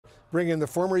bring in the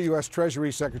former U.S.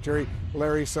 Treasury Secretary,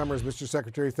 Larry Summers. Mr.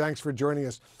 Secretary, thanks for joining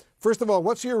us. First of all,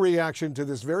 what's your reaction to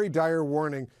this very dire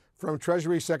warning from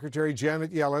Treasury Secretary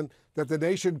Janet Yellen that the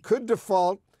nation could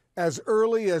default as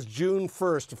early as June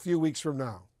 1st, a few weeks from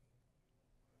now?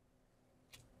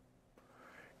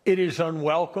 It is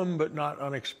unwelcome, but not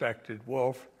unexpected,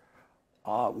 Wolf.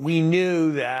 We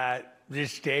knew that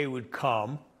this day would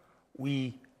come.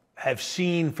 We have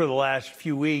seen for the last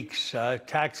few weeks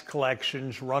tax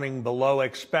collections running below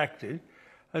expected.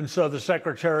 And so the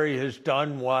Secretary has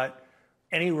done what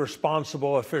any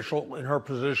responsible official in her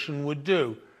position would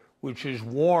do, which is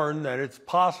warn that it's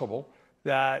possible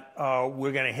that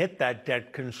we're going to hit that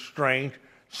debt constraint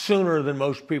sooner than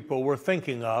most people were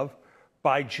thinking of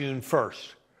by June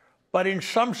 1st. But in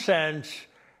some sense,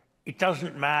 it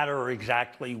doesn't matter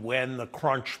exactly when the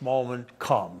crunch moment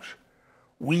comes.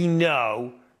 We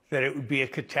know that it would be a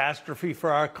catastrophe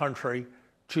for our country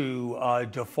to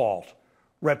default.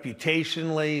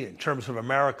 Reputationally, in terms of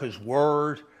America's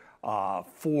word,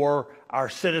 for our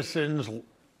citizens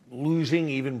losing,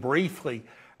 even briefly,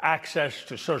 access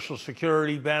to Social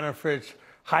Security benefits,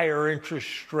 higher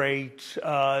interest rates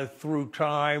through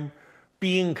time,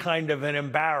 being kind of an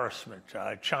embarrassment.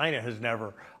 China has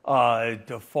never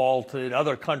defaulted.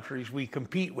 Other countries we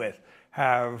compete with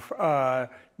have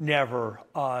never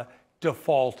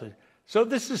defaulted. So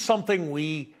this is something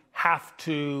we have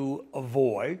to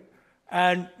avoid,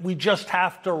 and we just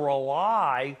have to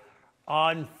rely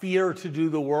on fear to do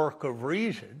the work of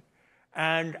reason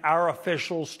and our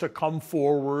officials to come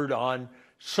forward on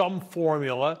some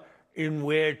formula in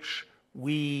which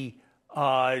we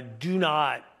do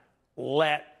not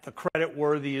let the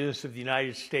creditworthiness of the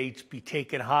United States be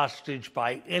taken hostage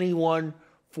by anyone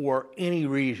for any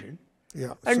reason.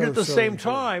 Yeah, and at the same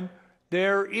time,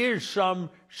 there is some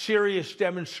serious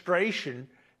demonstration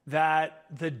that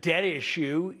the debt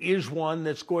issue is one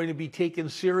that's going to be taken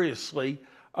seriously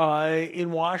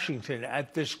in Washington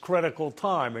at this critical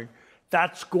time. And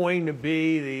that's going to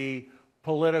be the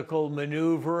political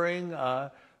maneuvering.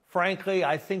 Frankly,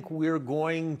 I think we're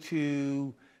going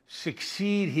to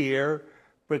succeed here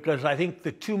because I think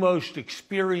the two most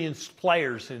experienced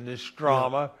players in this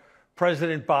drama,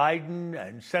 President Biden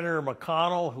and Senator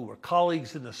McConnell, who were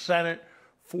colleagues in the Senate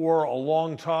for a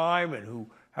long time and who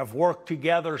have worked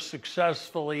together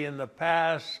successfully in the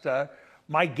past,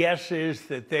 my guess is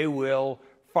that they will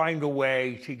find a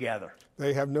way together.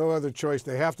 They have no other choice.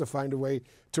 They have to find a way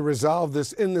to resolve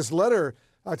this. In this letter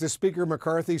to Speaker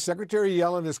McCarthy, Secretary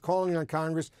Yellen is calling on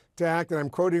Congress to act, and I'm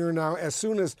quoting her now, as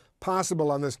soon as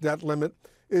possible on this debt limit.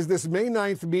 Is this May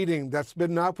 9th meeting that's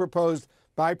been now proposed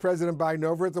by President Biden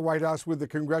over at the White House with the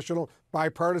congressional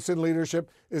bipartisan leadership,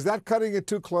 is that cutting it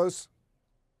too close?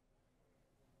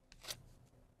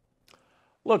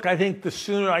 Look, I think the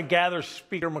sooner, I gather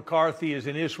Speaker McCarthy is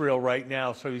in Israel right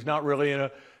now, so he's not really in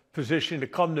a position to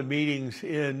come to meetings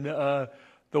in the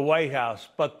White House.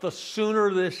 But the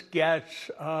sooner this gets,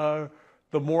 the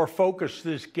more focused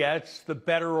this gets, the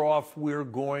better off we're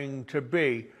going to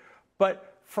be.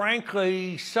 But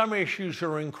frankly, some issues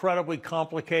are incredibly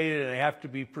complicated and they have to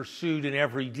be pursued in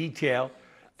every detail.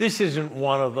 This isn't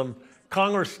one of them.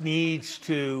 Congress needs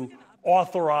to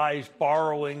authorize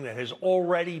borrowing that has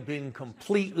already been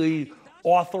completely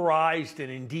authorized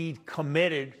and indeed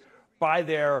committed by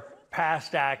their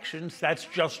past actions. That's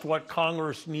just what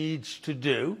Congress needs to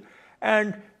do.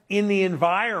 And in the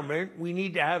environment, we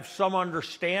need to have some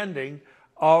understanding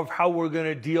of how we're going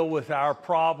to deal with our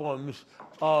problems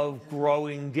of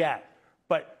growing debt.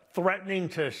 But threatening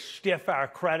to stiff our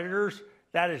creditors,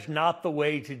 that is not the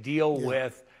way to deal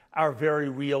with our very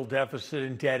real deficit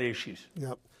and debt issues.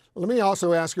 Yep. Let me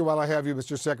also ask you, while I have you,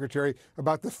 Mr. Secretary,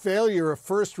 about the failure of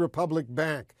First Republic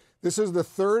Bank. This is the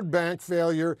third bank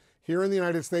failure here in the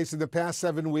United States in the past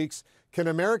 7 weeks. Can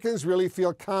Americans really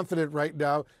feel confident right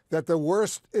now that the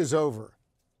worst is over?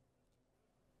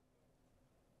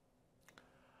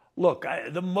 Look,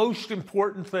 the most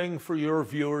important thing for your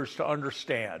viewers to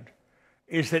understand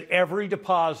is that every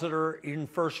depositor in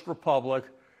First Republic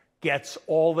gets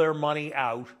all their money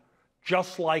out,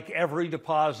 just like every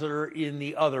depositor in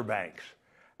the other banks.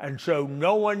 And so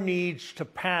no one needs to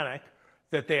panic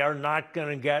that they are not going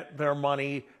to get their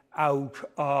money out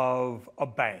of a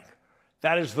bank.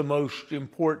 That is the most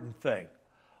important thing.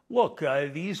 Look,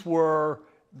 these were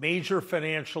major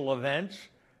financial events.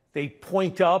 They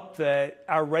point up that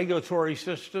our regulatory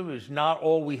system is not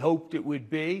all we hoped it would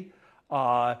be.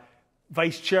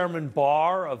 Vice Chairman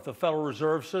Barr of the Federal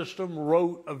Reserve System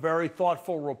wrote a very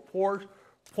thoughtful report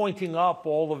pointing up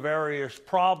all the various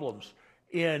problems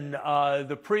in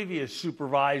the previous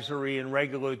supervisory and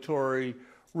regulatory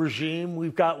regime.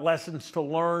 We've got lessons to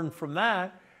learn from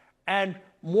that. And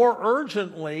more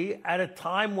urgently, at a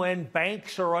time when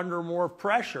banks are under more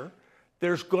pressure,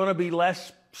 there's going to be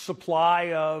less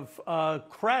supply of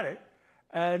credit.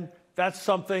 And that's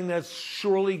something that's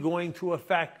surely going to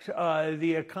affect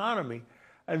the economy.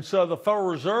 And so the Federal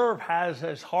Reserve has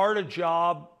as hard a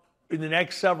job in the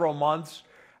next several months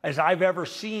as I've ever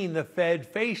seen the Fed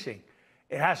facing.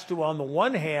 It has to, on the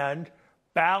one hand,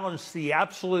 balance the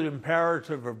absolute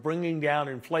imperative of bringing down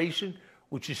inflation,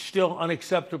 which is still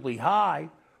unacceptably high,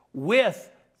 with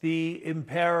the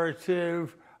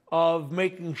imperative of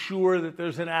making sure that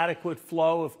there's an adequate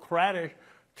flow of credit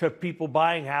to people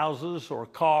buying houses or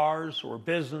cars or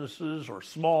businesses or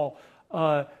small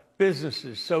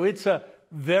businesses. So it's a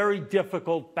very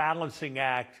difficult balancing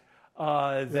act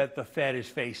that the Fed is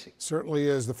facing. Certainly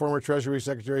is. The former Treasury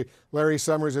Secretary Larry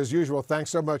Summers, as usual, thanks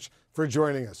so much for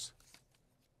joining us.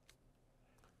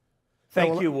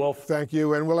 Thank you, Wolf. Thank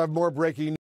you. And we'll have more breaking news.